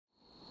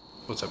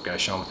What's up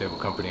guys, Sean with Able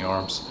Company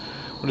Arms.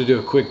 I want to do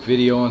a quick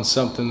video on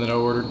something that I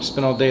ordered.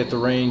 Spent all day at the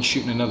range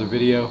shooting another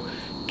video.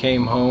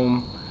 Came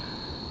home,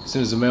 as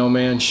soon as the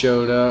mailman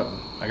showed up,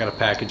 I got a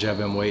package I've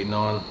been waiting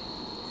on.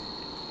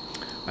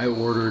 I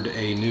ordered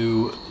a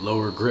new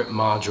lower grip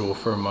module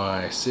for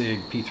my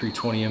Sig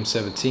P320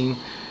 M17.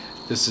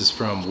 This is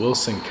from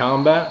Wilson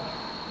Combat.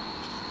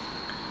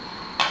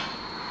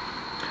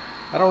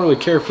 I don't really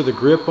care for the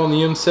grip on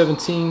the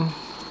M17.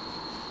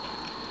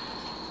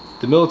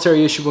 The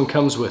military issue one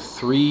comes with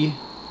 3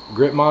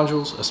 grip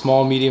modules, a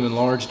small, medium, and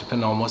large,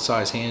 depending on what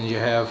size hands you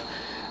have.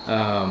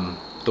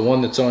 The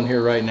one that's on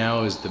here right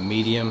now is the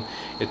medium.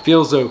 It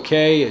feels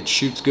okay, it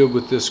shoots good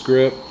with this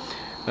grip,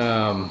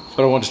 but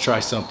I wanted to try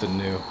something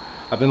new.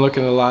 I've been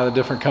looking at a lot of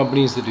different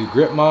companies that do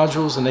grip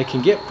modules, and they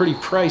can get pretty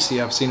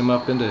pricey. I've seen them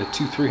up into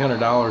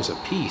 $200–300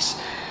 a piece.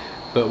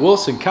 But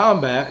Wilson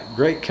Combat,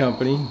 great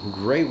company,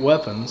 great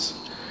weapons.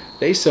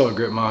 They sell a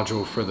grip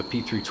module for the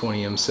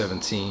P320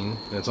 M17,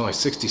 and it's only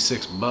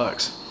 66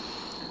 bucks.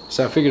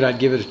 So I figured I'd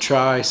give it a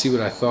try, see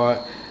what I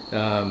thought.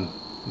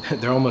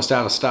 They're almost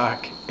out of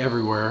stock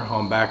everywhere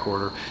on back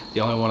order.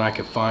 The only one I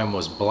could find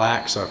was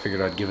black, so I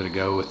figured I'd give it a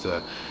go with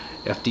the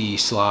FDE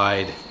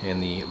slide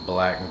and the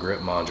black grip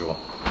module.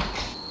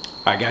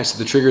 Alright guys, so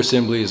the trigger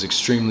assembly is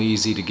extremely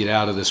easy to get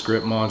out of this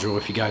grip module.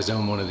 If you guys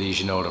own one of these,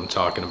 you know what I'm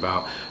talking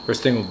about.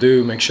 First thing we'll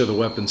do, make sure the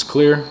weapon's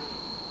clear.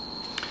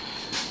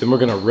 Then we're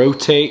going to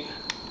rotate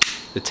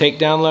the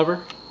takedown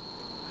lever,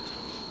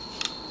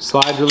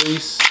 slide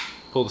release,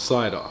 pull the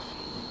slide off.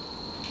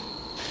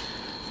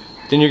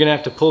 Then you're going to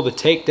have to pull the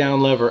takedown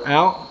lever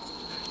out.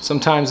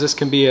 Sometimes this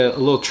can be a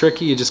little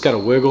tricky. You just got to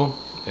wiggle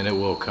and it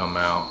will come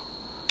out.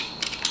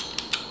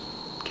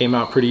 Came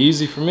out pretty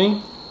easy for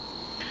me.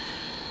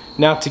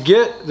 Now to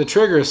get the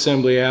trigger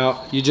assembly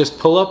out, you just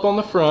pull up on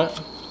the front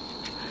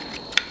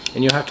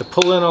and you'll have to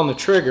pull in on the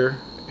trigger,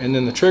 and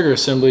then the trigger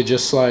assembly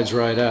just slides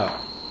right out.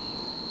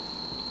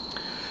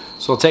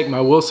 So I'll take my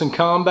Wilson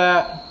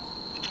Combat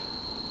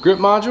grip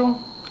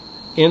module,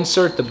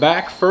 insert the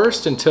back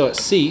first until it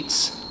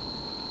seats.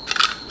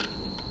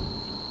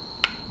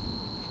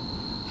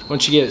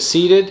 Once you get it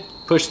seated,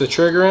 push the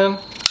trigger in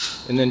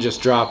and then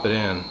just drop it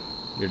in.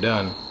 You're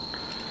done.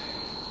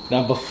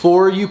 Now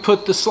before you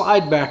put the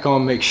slide back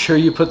on, make sure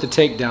you put the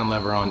takedown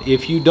lever on.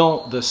 If you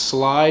don't, the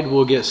slide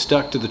will get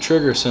stuck to the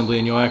trigger assembly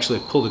and you'll actually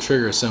pull the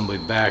trigger assembly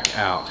back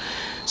out.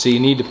 So you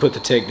need to put the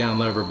takedown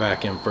lever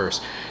back in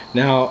first.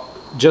 Now,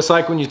 just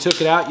like when you took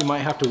it out, you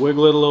might have to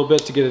wiggle it a little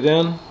bit to get it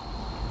in.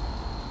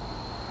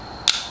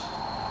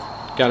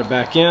 Got it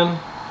back in.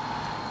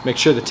 Make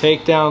sure the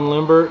takedown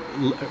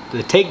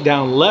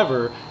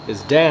lever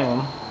is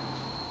down.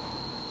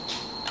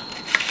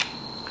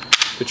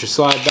 Put your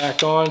slide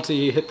back on until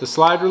you hit the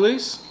slide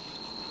release.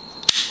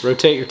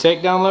 Rotate your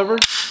takedown lever.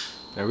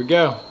 There we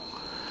go.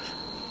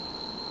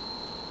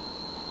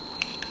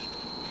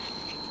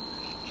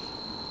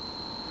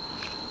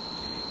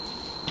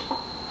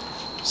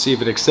 See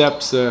if it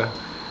accepts the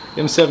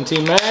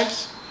M17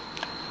 mags.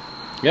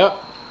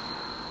 Yep.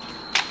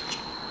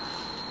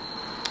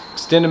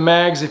 Extended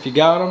mags if you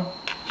got them.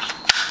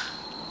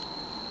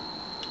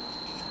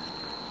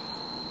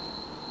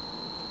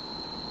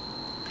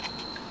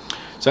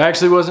 So I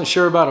actually wasn't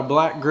sure about a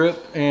black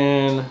grip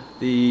and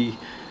the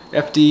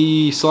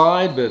FDE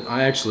slide, but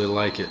I actually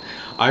like it.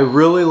 I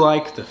really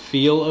like the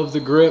feel of the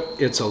grip.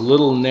 It's a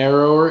little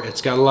narrower.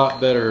 It's got a lot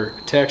better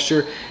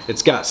texture.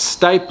 It's got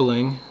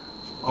stippling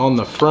on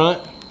the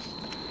front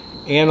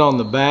and on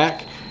the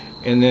back,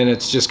 and then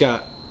it's just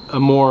got a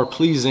more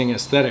pleasing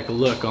aesthetic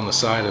look on the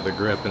side of the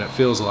grip, and it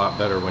feels a lot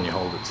better when you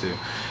hold it too.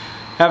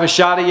 Haven't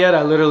shot it yet.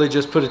 I literally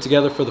just put it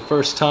together for the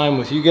first time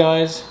with you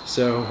guys,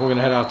 so we're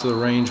gonna head out to the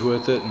range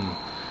with it and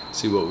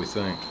see what we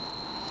think.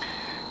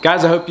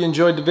 Guys, I hope you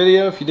enjoyed the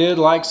video. If you did,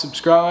 like,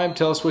 subscribe,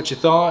 tell us what you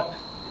thought.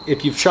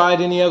 If you've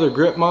tried any other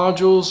grip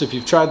modules, if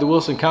you've tried the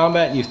Wilson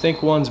Combat and you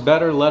think one's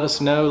better, let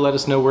us know. Let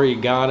us know where you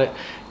got it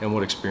and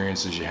what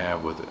experiences you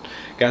have with it.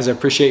 Guys, I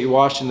appreciate you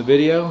watching the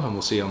video, and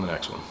we'll see you on the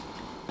next one.